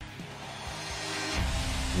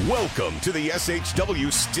Welcome to the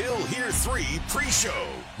SHW Still Here 3 pre-show.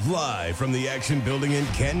 Live from the Action Building in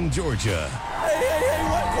Canton, Georgia.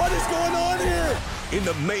 Hey, what is going on here? In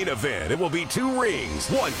the main event, it will be 2 rings,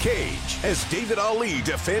 1 cage, as David Ali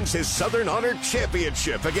defends his Southern Honor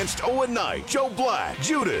Championship against Owen Knight, Joe Black,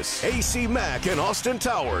 Judas, AC Mack, and Austin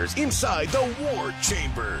Towers inside the War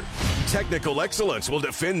Chamber. Technical Excellence will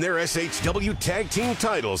defend their SHW Tag Team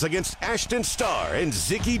titles against Ashton Starr and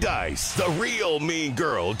Zicky Dice. The real mean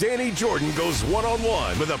girl, Danny Jordan, goes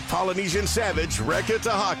one-on-one with a Polynesian savage, Reka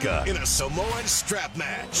Tahaka, in a Samoan strap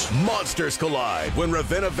match. Monsters collide when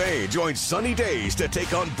Ravenna Vane joins Sunny Days to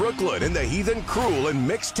take on Brooklyn in the Heathen Cruel and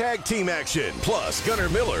mixed tag team action. Plus, Gunnar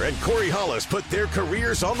Miller and Corey Hollis put their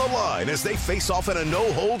careers on the line as they face off in a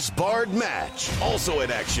no-holds-barred match. Also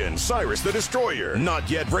in action, Cyrus the Destroyer, Not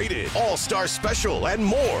Yet Rated, All-Star Special, and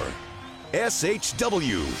more.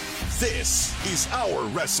 SHW, this is our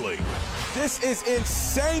wrestling. This is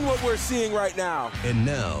insane what we're seeing right now. And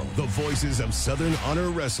now, the voices of Southern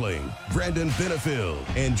Honor Wrestling, Brandon Benefield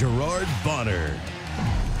and Gerard Bonner.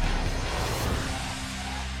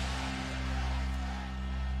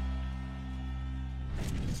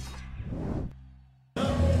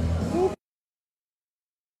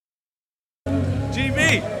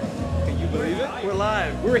 GB, can you believe it? We're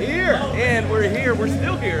live. We're here. And we're here. We're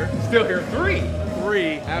still here. Still here. Three.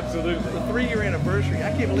 Absolutely. The 3-year anniversary.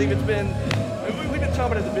 I can't believe it's been. We've been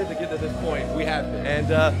chomping at the bit to get to this point. We have been.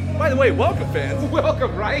 And by the way, welcome, fans.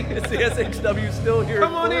 Welcome, right? It's the SHW Still Here.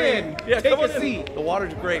 Come on in. Yeah, Take come on a seat. in. The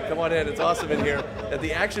water's great. Come on in. It's awesome in here at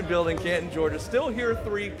the Action Building, Canton, Georgia. Still Here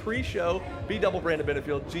 3 pre-show. B-Double Brandon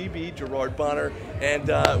Benefield, GB, Gerard Bonner. And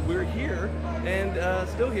we're here and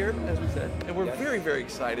still here, as we said. And we're very, very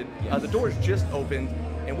excited. The doors just opened.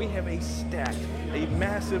 And we have a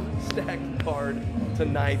massive stacked card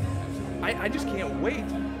tonight. I just can't wait.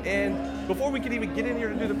 And before we can even get in here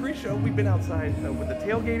to do the pre-show, we've been outside with the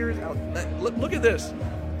tailgaters. Look at this.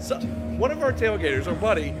 So, one of our tailgaters, our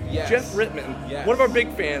buddy, Jeff Rittman, one of our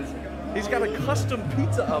big fans, he's got a custom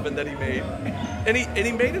pizza oven that he made. And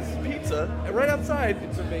he made his pizza right outside.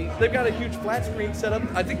 It's amazing. They've got a huge flat screen set up.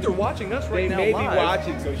 I think they're watching us right now They may live. be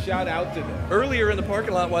watching, so shout out to them. Earlier in the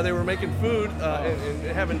parking lot while they were making food and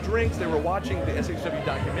having drinks, they were watching the SHW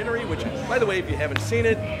documentary, which, by the way, if you haven't seen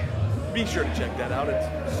it, be sure to check that out.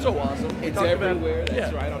 It's so awesome. It's everywhere.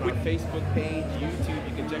 That's right. On our Facebook page, YouTube.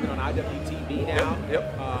 You can check it on IWTV now.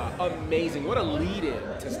 Yep. Amazing. What a lead-in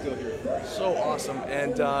to Still Here. So awesome.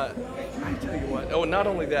 And I tell you what. Oh, not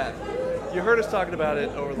only that, you heard us talking about it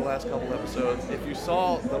over the last couple episodes. If you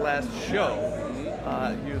saw the last show,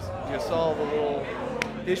 you saw the little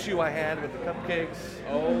issue I had with the cupcakes.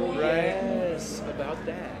 Oh, right? Yes, about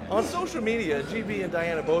that. On social media, GB and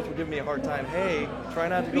Diana both were giving me a hard time. Hey, try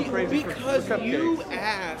not to go crazy for cupcakes. You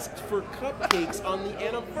asked for cupcakes on the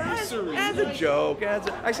anniversary. As a joke.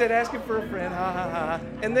 I said, asking for a friend, ha ha ha.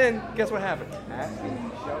 And then, guess what happened?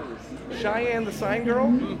 Asking, shall receive. Cheyenne the Sign Girl?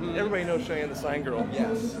 Mm-hmm. Everybody knows Cheyenne the Sign Girl.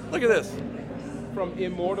 Yes. Look at this. From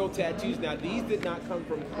Immortal Tattoos. Now, these did not come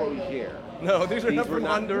from Crozier. No, these are not from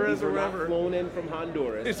Honduras these or were not wherever. flown in from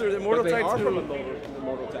Honduras. These are Immortal Tattoos. They are from Tattoos.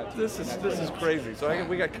 Immortal Tattoos. This is crazy. So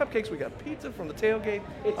we got cupcakes, we got pizza from the tailgate.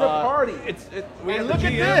 It's a party. We And got look the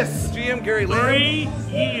at GM, this. GM Gary Lamb.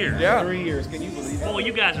 3 years. Yeah. 3 years. Can you believe it? Boy,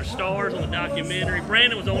 you guys are stars on the documentary.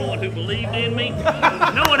 Brandon was the only one who believed in me.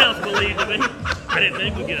 No one else believed in me. I didn't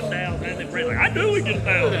think we'd get 1,000. I think Brandon, I knew we'd get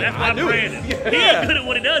 1,000. That's why Brandon. He ain't good at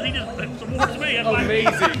what he does. He just supports me. That's why.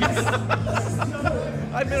 Amazing.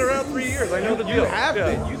 I've been around 3 years. I know the deal. You have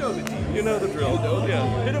been. You know the deal. You know the drill.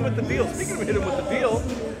 Hit him with the deal. Speaking of hit him with the deal,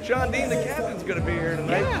 Sean Dean, the captain's going to be here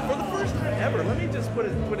tonight for the first time ever. Let me just put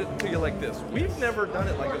it to you like this. We've never done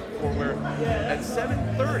it like this before where at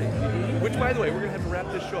 7:30, which, by the way, we're going to have to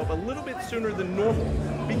wrap this show up a little bit sooner than normal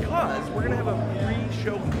because we're going to have a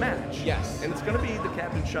pre-show match. Yes. And it's going to be the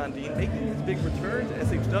captain, Sean Dean, making his big return to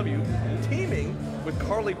SHW, teaming with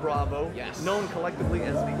Carly Bravo, known collectively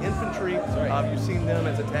as the Infantry. You've seen them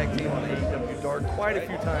as a tag team on AEW Dark quite a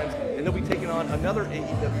few times, and they'll be taking on another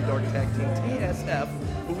AEW Dark tag team, TSF,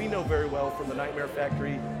 who we know very well from the Nightmare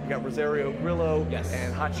Factory. You got Rosario Grillo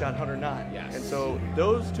and Hotshot Hunter Knott. And so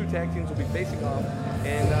those two tag teams will be facing off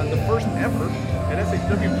in the first ever at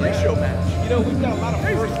SHW pre-show match. You know, we've got a lot of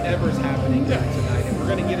first evers happening here tonight, and we're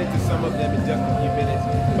going to get into some of them in just a few minutes.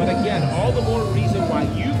 But again, all the more reason why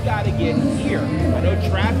you've got to get here. I know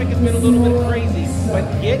traffic has been a little bit crazy, but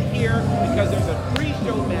get here because there's a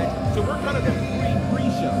pre-show match. So we're kind of the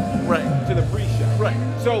pre-show to the pre-show. Right.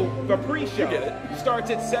 So the pre-show starts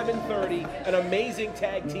at 7:30, an amazing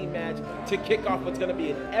tag team match to kick off what's going to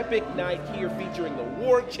be an epic night here featuring the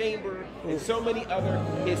War Chamber and so many other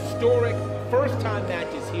historic first-time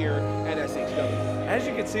matches here at SHW. As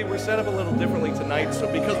you can see, we're set up a little differently tonight, so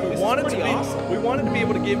because we This is wanted to pretty be, awesome. we wanted to be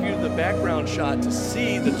able to give you the background shot to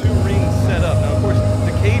see the two rings set up. Now, of course,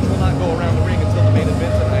 the cage will not go around the ring until the main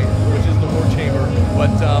event tonight, which is the War Chamber.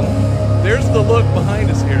 But there's the look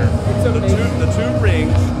behind us here. The two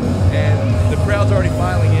rings, and the crowd's already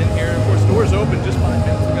filing in here. Of course, doors opened just 5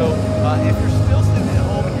 minutes ago. If you're still sitting at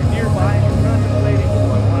home and you're nearby and you're contemplating, do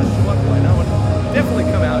I want to show up? Do I not want to? Definitely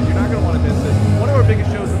come out. You're not going to want to miss this. One of our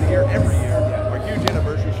biggest shows of the year every year. Our huge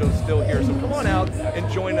anniversary show is still here. So come on out and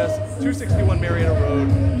join us. 261 Marietta Road,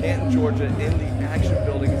 Canton, Georgia, in the Action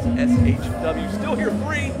Building. It's SHW. Still here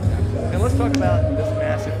free. And let's talk about this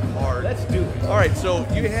massive card. Let's do it. All right, so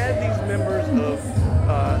you had these members of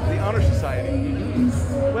the Honor Society.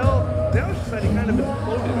 Well, the Honor Society kind of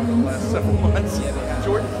imploded over the last several months.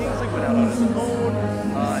 Jordan Kingsley went out on his own.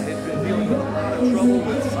 Had been dealing with a lot of trouble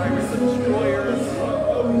with Cyrus the Destroyer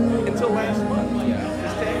until last month.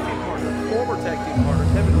 His tag team partner, former tag team partner,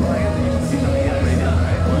 Kevin Ryan, they used to be not yet rated,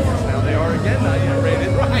 right? Of course, now they are again not yet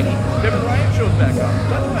rated. Right. Kevin Ryan shows back up.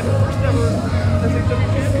 That's right, the first ever SHW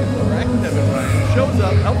champion, correct? Kevin Ryan shows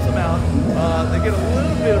up, helps them out. They get a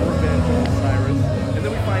little bit of revenge on Cyrus, and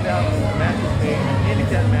then we find out the match is made,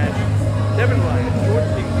 handicap match. Kevin Ryan, Jordan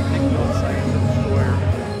Kingsley taking on Cyrus the Destroyer.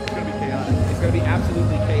 It's going to be chaotic. It's going to be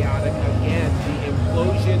absolutely chaotic. Again, the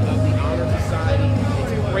implosion of the Honor Society.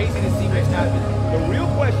 It's crazy to see what's happened. The real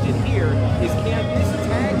question here is, can this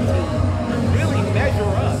tag team really measure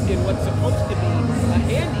up in what's supposed to be a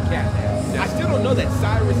handicap match? I still don't know that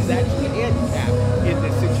Cyrus is actually handicapped in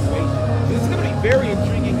this situation. So this is going to be very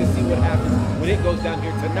intriguing to see what happens when it goes down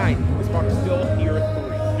here tonight. This part's still here at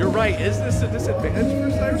 3. You're right. Is this a disadvantage for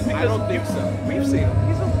Cyrus? I don't think so. We've seen him.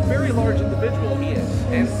 He's a very large individual. He is.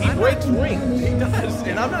 And He breaks rings. He does.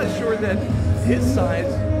 And I'm not sure that his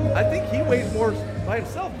size, I think he weighs more by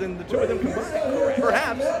himself than the two of them combined.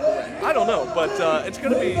 Perhaps. I don't know. But it's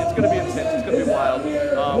gonna be intense. It's gonna be wild.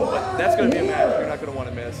 But that's gonna be a match you're not gonna want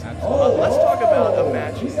to miss. Let's talk about a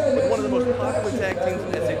match with one of the most popular tag teams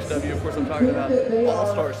in SHW. Of course, I'm talking about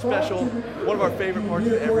All-Star Special. One of our favorite parts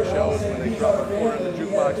of every show is when they drop a quarter in the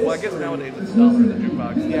jukebox. Well, I guess nowadays it's $1 in the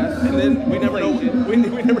jukebox. Yes. And then we never know we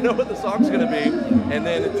never know what the song's gonna be. And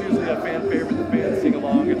then it's usually a fan favorite. The fans sing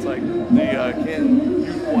along. It's like the Canton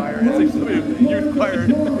Youth Choir. It's like Youth Choir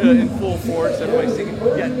in full force. Everybody's singing.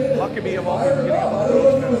 Yet Huckabee of all people getting up on the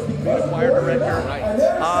ropes, kind of being a choir director. Right.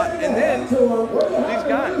 And then these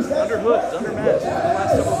guys under hoods, under masks, for the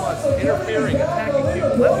last several months, interfering, attacking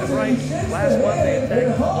people left and right. Last month they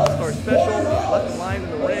attacked All-Star Special, left the line in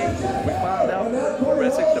the ring. We found out through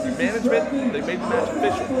SHW management, they made the match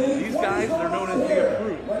official. These guys, they're known as the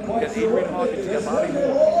Approved. You got Adrian Hawkins, you got Bobby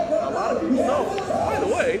Moore. A lot of people know. By the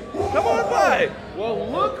way, come on by. Well,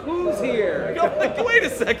 look who's here. Wait a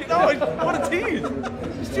second. Oh, what a tease.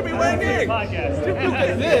 It's Jimmy Wang Yang. Podcast. Look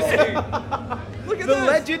at this. Look at The this.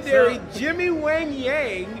 legendary Jimmy Wang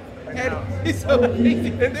Yang and his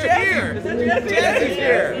amazing. And they're here. Is that Jazzy? Jazzy's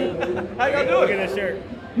here. How y'all Look doing? at this shirt.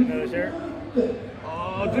 Another shirt.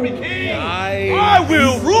 Oh, Jimmy King. Nice. I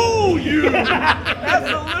will rule you.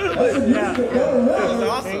 Absolutely. Yeah. That was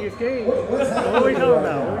awesome. King is king. What are we talking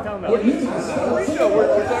about? This is a pre-show.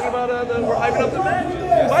 We're talking about we're hyping up the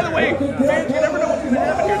match. By the way, fans, you never know what's going to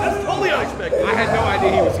happen here. That's totally unexpected. I had no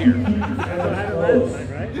idea he was here. That's what happened last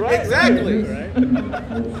night, right? Exactly. Right? Oh,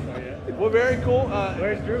 yeah. Well, very cool.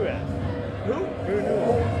 Where's Drew at? Who? Drew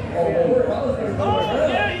Newell. Oh,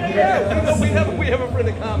 yeah. We have a friend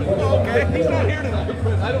in common. Okay. He's not here tonight,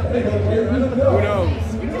 but I don't think he's here. I don't know. Who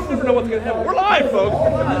knows? We just never know what's going to happen. We're live, folks.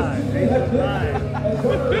 We're live.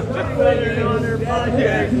 They're doing their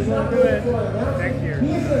podcast. We'll do it next year.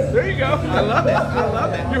 There you go. I love it. I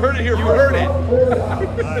love it. You heard it here. You heard it. Well,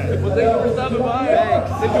 thank you for stopping by.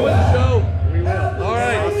 Thanks. Enjoy the show. We will. All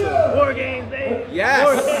right. Awesome. War games, baby. Yes.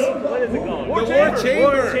 What is it called? War The Chamber. War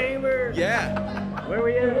Chamber. War Chamber. Yeah. Where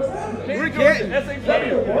we at? We're Canton, getting. SHW.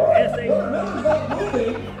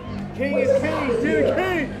 King is king, Jimmy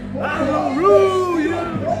King. I will rule you.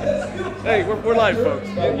 Hey, we're live, folks.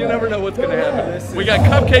 You never know what's going to happen. We got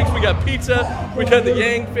cupcakes, we got pizza, we got the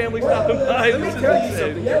Yang family stopping by. Let me tell you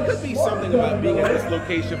something. There could be something about being at this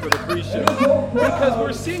location for the pre-show because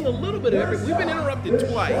we're seeing a little bit of everything. We've been interrupted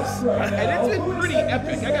twice, and it's been pretty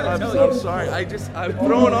epic. I gotta tell I'm you. sorry. I'm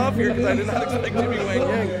throwing off here because I did not expect Jimmy Wang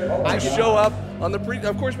Yang to show up on the pre.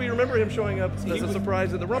 Of course, we remember him showing up as a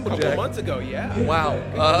surprise at the Rumble A couple Jack. months ago, yeah. Wow.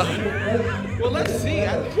 Well, let's see.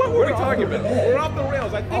 What were we talking about? We're off the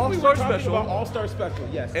rails. I think we All-Star were talking Special. about All-Star Special,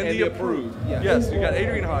 yes. And the approved. Yes. You got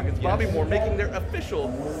Adrian Hawkins, Bobby Yes. Moore making their official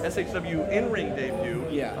SHW in-ring debut.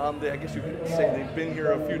 Yeah. I guess you could say they've been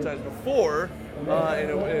here a few times before, in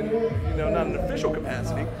not an official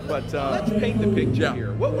capacity, but Let's paint the picture Yeah.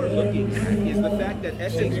 here. What we're looking at is the fact that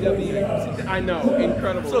SHW, I know,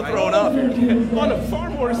 incredible. so right? thrown off here. On a far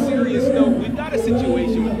more serious note, we've got a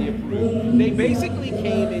situation with the approved. They basically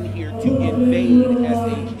came in here to invade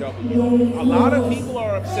SHW. A lot of people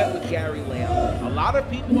are upset with Gary Lamb. A lot of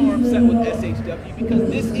people are upset with SHW because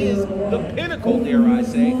this is the pinnacle, dare I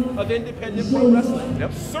say, of independent pro wrestling.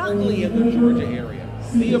 Yep. Certainly in the Georgia area.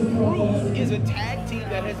 The Approved is a tag team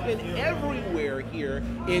that has been everywhere here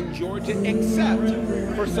in Georgia except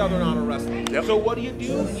for Southern Honor Wrestling. Yep. So what do?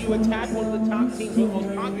 You attack one of the top teams, one of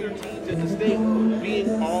the most popular teams in the state,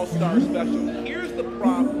 being All-Star Special. Here's the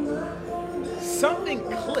problem. Something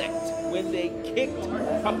clicked when they kicked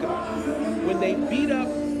Huckabee. When they beat up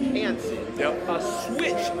Hanson, Yep. a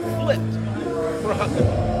switch flipped for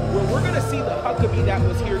Huckabee. Well, we're going to see the Huckabee that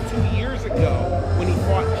was here 2 years ago when he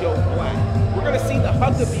fought Joe Black. We're going to see the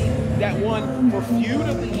Huckabee that won for Feud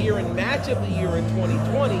of the Year and Match of the Year in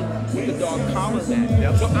 2020 with the dog collar match.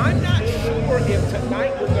 Yep. So I'm not sure if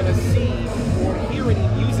tonight we're going to see or hear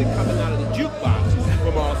any music coming out of the jukebox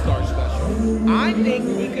from All-Star Special. I think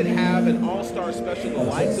we could have an All-Star Special the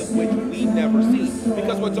likes of which we've never seen.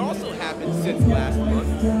 Because what's also happened since last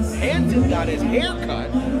month, Hanson got his hair cut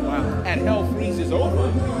at Hell Freezes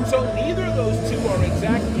Over. So neither of those two are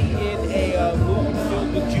exactly in a mood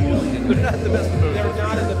filled with jubilee. They're not in the best of moods. They're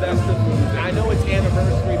not in the best of moods. And I know it's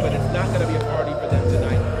anniversary, but it's not going to be a party for them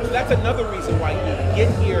tonight. So that's another reason why you need to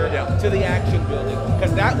get here to the Action Building,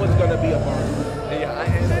 because that one's going to be a party. Yeah,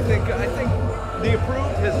 and I think the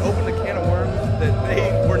approved has opened a can of worms that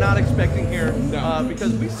they were not expecting here. No.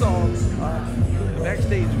 Because we saw the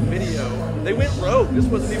backstage video. They went rogue. This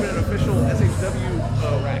wasn't even an official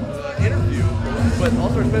SHW interview, but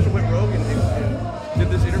All-Star Special went rogue and did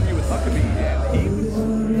this interview with Huckabee, and he was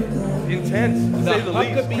intense, to say the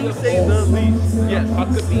least. Huckabee To of say old. the least. Yes.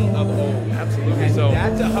 Huckabee of old. Absolutely. And So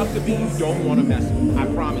that's a Huckabee you don't want to mess with. I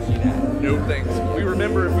promise you that. no thanks. If we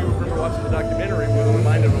remember watching the documentary, we were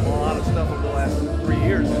reminded of a lot of stuff over the last 3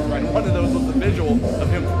 years. And one of those was the visual of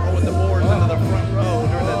him throwing the boards into the front row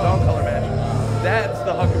during that dog collar match. That's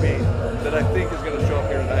the Huckabee that I think is going to show up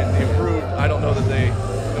here tonight. The approved, I don't know that they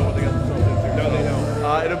know what they got themselves into. No, they don't.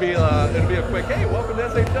 It'll be a quick, hey, welcome to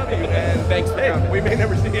SHW, and Thanks for coming. we may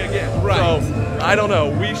never see you again. Right. So I don't know.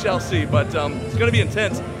 We shall see, but it's going to be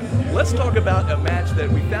intense. Let's talk about a match that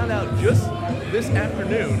we found out just this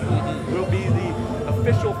afternoon will be the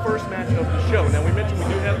official first match of the show. Now, we mentioned we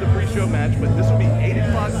do have the pre-show match, but this will be 8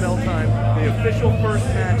 o'clock bell time, the official first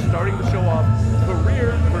match starting the show off,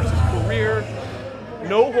 career versus career,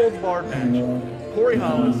 no holds barred match. Corey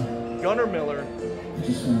Hollis, Gunnar Miller.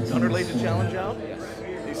 Gunnar laid the challenge out.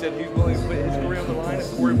 He said he's willing to put his career on the line if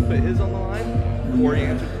Corey would put his on the line. Corey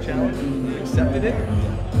answered the challenge, accepted it.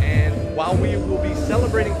 And while we will be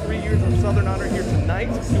celebrating 3 years of Southern Honor here tonight,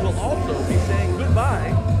 we will also be saying goodbye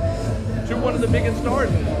to one of the biggest stars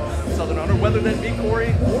in Southern Honor, whether that be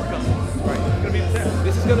Corey or Gunnar. Right. It's going to be intense.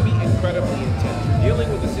 This is going to be incredibly intense. You're dealing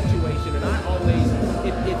with a situation, and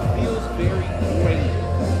it feels very great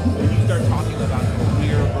when you start talking about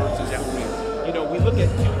career versus career. You know, we look at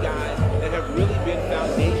two guys that have really been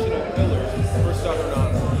foundational pillars for Southern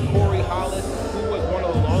Honor. Corey Hollis, who was one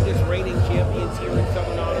of the longest reigning champions here in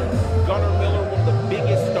Southern Honor. Gunnar Miller, one of the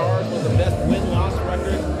biggest stars, one of the best win-loss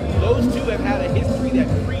records. Those two have had a history that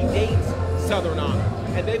predates Southern Honor.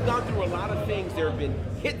 And they've gone through a lot of things. There have been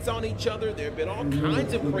hits on each other. There have been all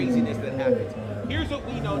kinds of craziness that happens. Here's what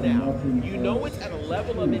we know now. You know it's at a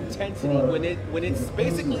level of intensity when it's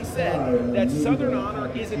basically said that Southern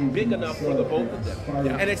Honor isn't big enough for the both of them.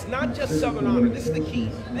 Yeah. And it's not just Southern Honor. This is the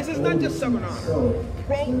key. This is not just Southern Honor.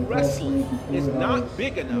 Pro wrestling is not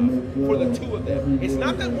big enough for the two of them. It's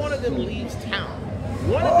not that one of them leaves town.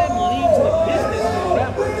 One of them leaves the business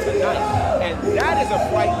forever tonight. And that is a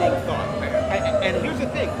frightening thought. And here's the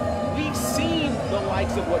thing. We've seen the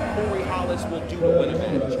likes of what Corey Hollis will do to win a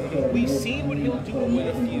match. We've seen what he'll do to win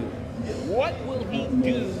a feud. What will he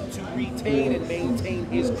do to retain and maintain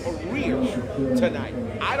his career tonight?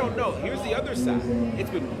 I don't know. Here's the other side. It's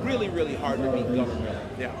been really, really hard to beat Gunnar Miller.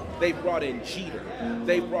 Yeah. They've brought in Jeter.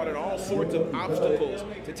 They've brought in all sorts of obstacles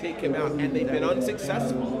to take him out, and they've been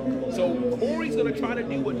unsuccessful. So Corey's going to try to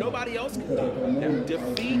do what nobody else can do.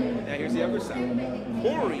 Defeat. Now here's the other side.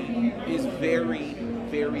 Corey is very,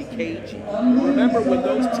 very cagey. Remember when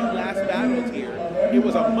those two last battles here, it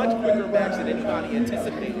was a much quicker match than anybody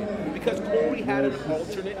anticipated. because Corey had an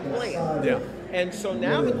alternate plan. Yeah. And so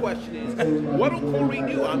now the question is, what will Corey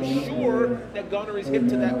do? I'm sure that Gunner is hip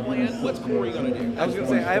to that plan. What's Corey going to do? I was going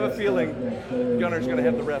to say, I have a feeling Gunner's going to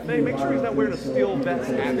have the ref. Hey, make sure he's not wearing a steel vest,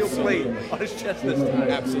 a steel plate on his chest this time.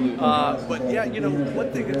 Absolutely. But yeah,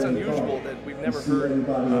 one thing that's unusual that we've never heard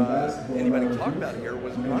anybody talk about here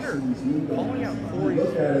was Gunner calling out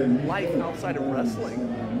Corey's life outside of wrestling.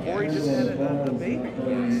 Corey just had a baby,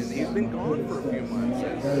 and he's been gone for a few months.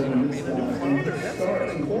 And being a new father, that's something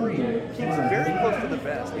that Corey keeps very close to the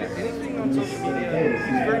vest. Anything on social media,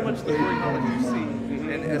 he's very much the Corey Hollis you see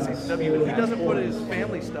in SHW, and he doesn't put his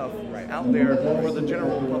family stuff out there for the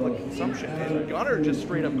general public consumption. And Gunner just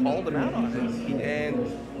straight up called him out on it. And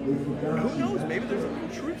who knows? Maybe there's a little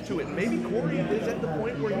truth to it. Maybe Corey is at the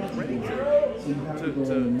point where he's ready to.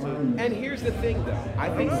 And here's the thing, though. I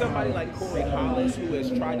think somebody like Corey Hollis, who has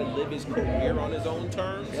tried to live his career on his own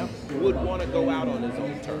terms, would want to go out on his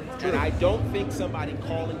own terms. And I don't think somebody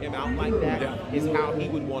calling him out like that is how he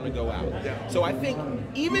would want to go out. So I think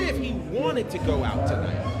even if he wanted to go out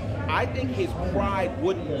tonight, I think his pride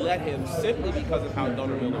wouldn't let him simply because of how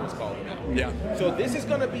Gunner Miller was calling out. Yeah. So this is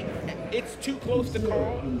going to be, it's too close to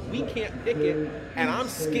call. We can't pick it. And I'm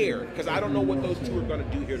scared because I don't know what those two are going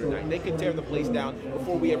to do here tonight. They could tear the place down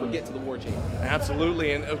before we ever get to the War Chamber.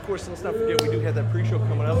 Absolutely. And of course, let's not forget we do have that pre-show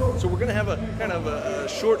coming up. So we're going to have a kind of a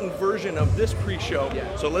shortened version of this pre-show.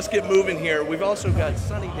 Yeah. So let's get moving here. We've also got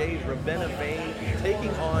Sunny Days, Ravenna Vane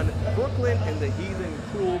taking on Brooklyn and the Heathen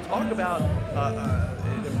Cruel. Talk about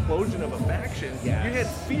an implosion of a faction. Yes. You had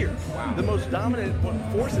Fear, the most dominant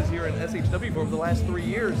forces here in SHW for over the last 3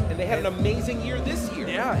 years. And they had an amazing year this year.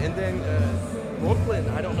 Yeah, and then Brooklyn,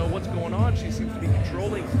 I don't know what's going on. She seems to be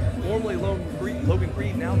controlling formerly Logan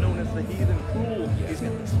Creed, now known as the Heathen Cruel. He's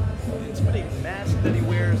got this intimidating mask that he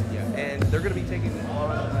wears, and they're going to be taking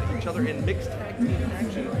on each other in mixed tag team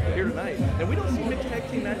action here tonight. And we don't see mixed tag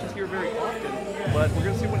team matches here very often, but we're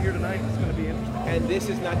going to see one here tonight. It's going to be interesting. And this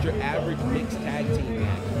is not your average mixed tag team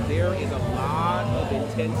match. There is a lot of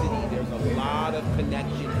intensity. There's a lot of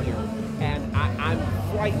connection here. And I'm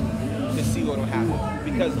frightened to see what will happen.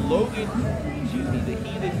 Because the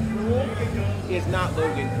Heathen Cruel is not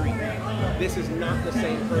Logan Creed. This is not the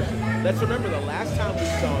same person. Let's remember the last time we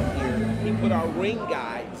saw him here, he put our ring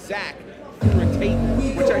guy, Zach, through a table.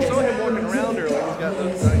 Which I saw him walking around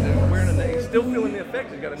earlier. He's got wearing a neck. He's still feeling the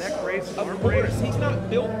effect. He's got a neck brace, arm brace. He's not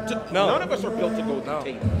built to. No. None of us are built to go through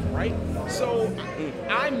tables, right? So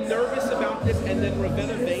I'm nervous about this. And then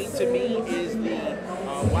Ravenna Vane to me is the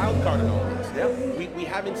wild card in all this. Yeah. We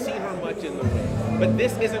haven't seen her much in the ring, but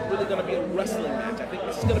this isn't really going to be a wrestling match. I think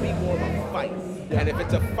this is going to be more of a fight. And if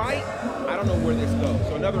it's a fight, I don't know where this goes.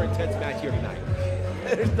 So another intense match here tonight.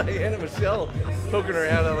 There's Diana Michelle poking her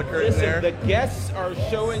head out of the curtain. Listen, there. the guests are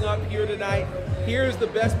showing up here tonight. Here's the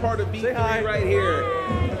best part of B3 right here.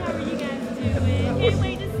 How are you guys doing? Can't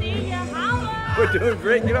wait to see you. Holla! We're doing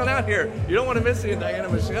great. Get on out here. You don't want to miss seeing Diana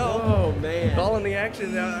Michelle. Oh, man. Calling the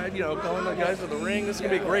action, calling the guys to the ring. This is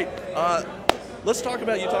going to be great. Let's talk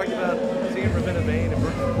about, you talked about seeing Ravenna Vane and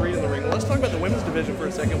Brooklyn Creed in the ring. Let's talk about the women's division for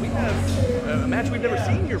a second. We have a match we've never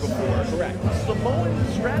seen here before. Correct.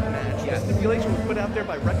 Samoan strap match. Yes. The stipulation was put out there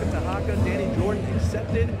by Rekka Tahaka. Danny Jordan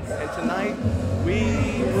accepted. And tonight we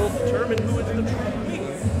will determine who is the true queen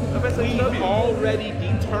of SHW. We already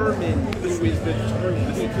determined who is the true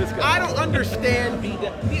queen. This guy. I don't understand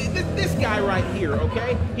this guy right here,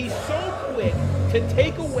 okay? He's so quick to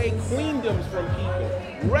take away queendoms from people.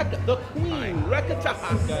 The queen, Rekka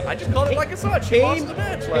Tahaka. I just called it like I saw it. She lost the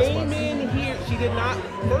match last month. Came in here. She did not.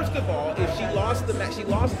 First of all, if she lost the match, to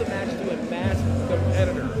a masked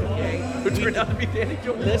competitor. Okay. Who turned out to be Danny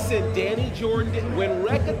Jordan. Listen, Danny Jordan. When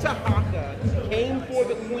Rekka Tahaka came for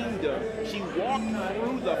the queendom, she walked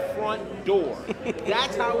through the front door.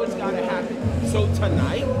 That's how it's got to happen. So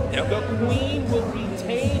tonight, the queen will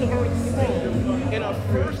retain her throne in a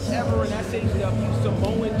first ever in SHW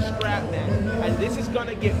Samoan strap match. And this is going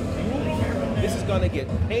to get brutal. This is going to get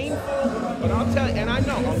painful. But I'll tell you, and I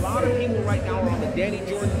know a lot of people right now are on the Danny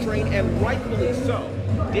Jordan train, and rightfully so.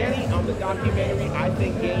 Danny, on the documentary, I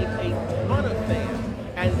think gained a ton of fans.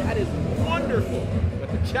 And that is wonderful.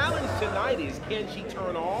 But the challenge tonight is, can she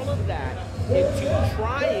turn all of that into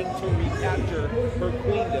trying to recapture her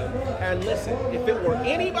queendom? And listen, if it were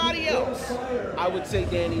anybody else, I would say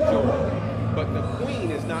Danny Jordan. But the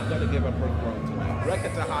queen is not going to give up her throne tonight.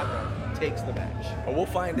 Rekka Tahaka takes the match. Well, we'll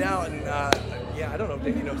find out, and I don't know if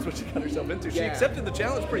Danny knows what she got herself into. She Yeah. accepted the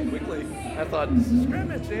challenge pretty quickly. I thought, this is a scrap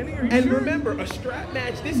match, Danny, are you And sure? remember, a strap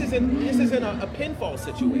match. This isn't a pinfall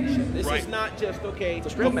situation. This Right. is not just okay. It's a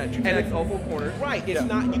strap match. You connect all four corners. Right. It's Yeah.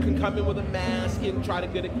 not. You can come in with a mask and try to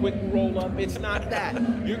get a quick roll up. It's not that.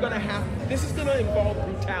 You're gonna have. This is gonna involve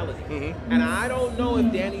brutality. Mm-hmm. And I don't know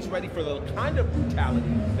if Danny's ready for the kind of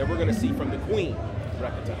brutality that we're gonna see from the Queen,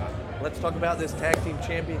 Rebecca Tahaka. Let's talk about this tag team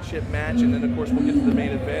championship match, and then of course we'll get to the main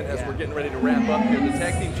event as we're getting ready to wrap up here. The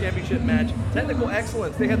tag team championship match, technical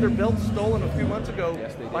excellence. They had their belts stolen a few months ago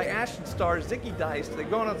Yes, they did. by Ashton Starr, Zicky Dice. They've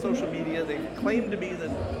gone on social media. They claim to be the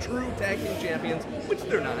true tag team champions, which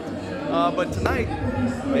they're not. But tonight,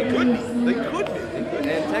 they could be. They could be.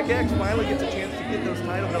 And Tech X finally gets a chance to get those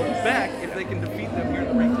title belts back if they can defeat them here in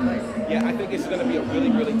the ring tonight. Yeah, I think it's going to be a really,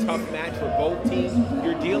 really tough match for both teams.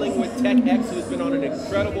 You're dealing with Tech X, who's been on an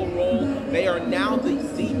incredible roll. They are now the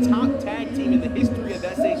top tag team in the history of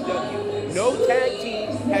SHW. No tag team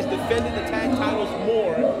has defended the tag titles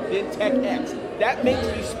more than Tech X. That makes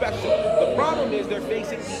you special. The problem is they're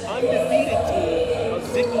facing the undefeated team of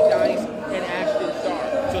Zicky Dice and Ashton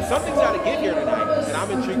Starr. So something's got to give here tonight, and I'm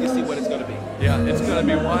intrigued to see what it's going to be. Yeah, it's going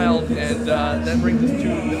to be wild, and that brings us to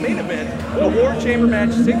the main event. The War Chamber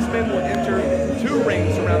match. 6 men will enter 2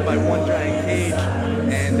 rings surrounded by 1 giant cage,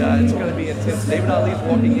 and it's going to be intense. David Ali's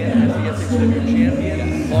walking in as the SHW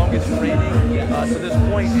champion, longest reigning to this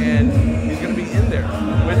point, and he's going to be in there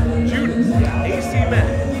with Judas, AC Mack,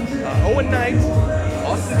 Owen Knight,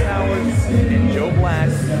 Austin Towers, and Joe Black.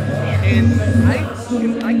 And I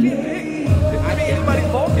can't pick. It could be anybody's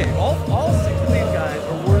ball game. All 6 of these guys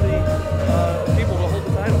are worthy people to hold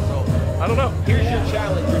the title. So I don't know. Here's your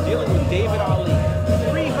challenge. You're dealing with David Ali.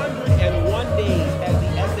 301 days as the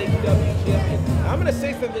SHW champion. I'm going to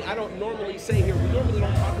say something I don't normally say here. We normally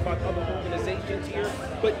don't talk about other organizations here,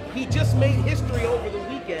 but he just made history over the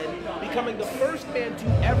weekend, becoming the first man to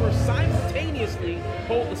ever simultaneously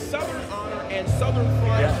hold the Southern Honor and Southern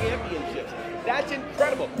Pride championships. That's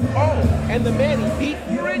incredible. Oh, and the man he beat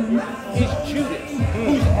for it is Judas,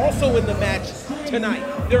 who's also in the match tonight.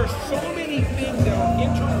 There are so many things that are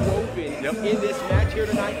interwoven in this match here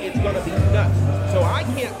tonight. It's going to be nuts. So I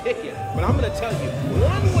can't pick it, but I'm going to tell you,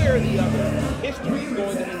 one way or the other, history is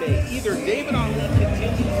going to be made. Either David Ali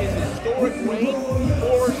continues his historic reign,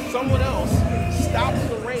 or someone else stops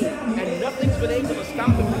the reign, and nothing's been able to stop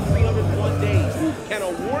him for 301 days. Can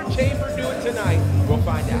a War Chamber do it tonight? We'll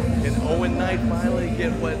find out. Can Owen Knight finally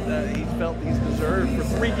get what he felt he's deserved for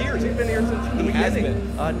 3 years? He's been here since the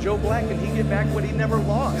beginning. Joe Black, can he get back what he never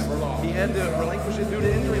lost? He had to relinquish it due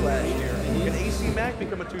to injury last year. Can AC Mack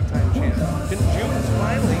become a 2-time champ? Can Judas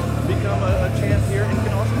finally become a champ here? And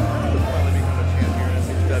can Austin Towers finally become a champ here in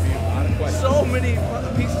SHW? So many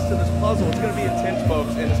pieces to this puzzle. It's going to be intense,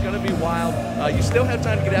 folks, and it's going to be wild. You still have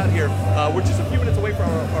time to get out here. We're just a few minutes away from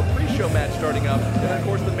our pre-show match starting up. And then, of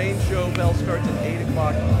course, the main show bell starts at 8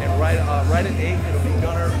 o'clock. And right at 8, it'll be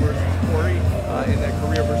Gunner versus Corey in that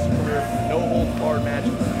career versus career no-holds-barred match.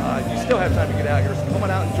 You still have time to get out here. So come on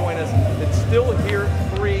out and join us. It's still here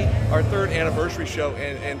 3, our 3rd anniversary show.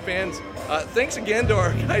 And fans, thanks again to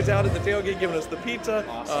our guys out at the tailgate giving us the pizza.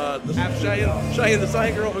 Cheyenne the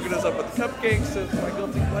Sign Girl hooking us up with the cupcakes. It's my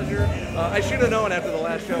guilty pleasure. I should have known after the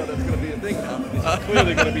last show that's going to be a thing now.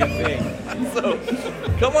 Clearly going to be a thing. So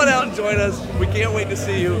come on out and join us. We can't wait to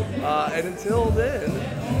see you. And until then,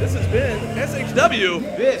 this has been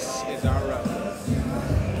SHW. This is our run.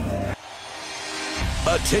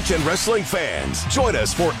 Attention wrestling fans, join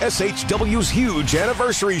us for SHW's huge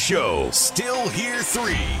anniversary show, Still Here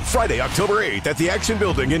 3, Friday, October 8th at the Action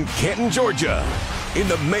Building in Canton, Georgia. In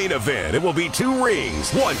the main event, it will be 2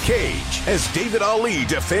 rings, 1 cage, as David Ali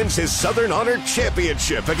defends his Southern Honor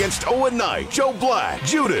Championship against Owen Knight, Joe Black,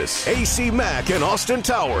 Judas, AC Mack, and Austin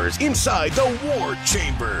Towers inside the War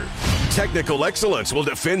Chamber. Technical Excellence will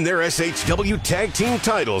defend their SHW Tag Team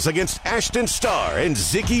titles against Ashton Starr and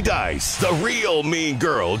Zicky Dice. The real mean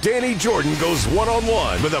girl, Danny Jordan, goes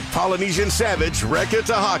one-on-one with a Polynesian savage, Rebecca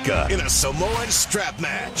Tahaka, in a Samoan strap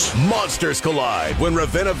match. Monsters collide when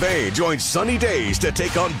Ravenna Bay joins Sunny Days to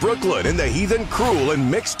take on Brooklyn in the Heathen Cruel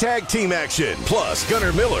and mixed tag team action. Plus,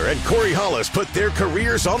 Gunnar Miller and Corey Hollis put their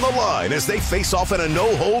careers on the line as they face off in a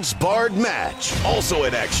no-holds-barred match. Also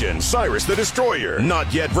in action, Cyrus the Destroyer,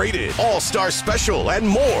 Not Yet Rated, All-Star Special, and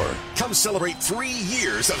more. Come celebrate 3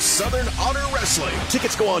 years of Southern Honor Wrestling.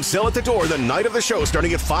 Tickets go on sale at the door the night of the show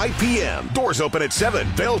starting at 5 p.m. Doors open at 7,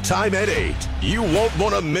 bell time at 8. You won't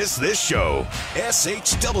want to miss this show.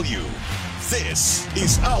 SHW. This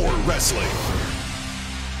is our wrestling.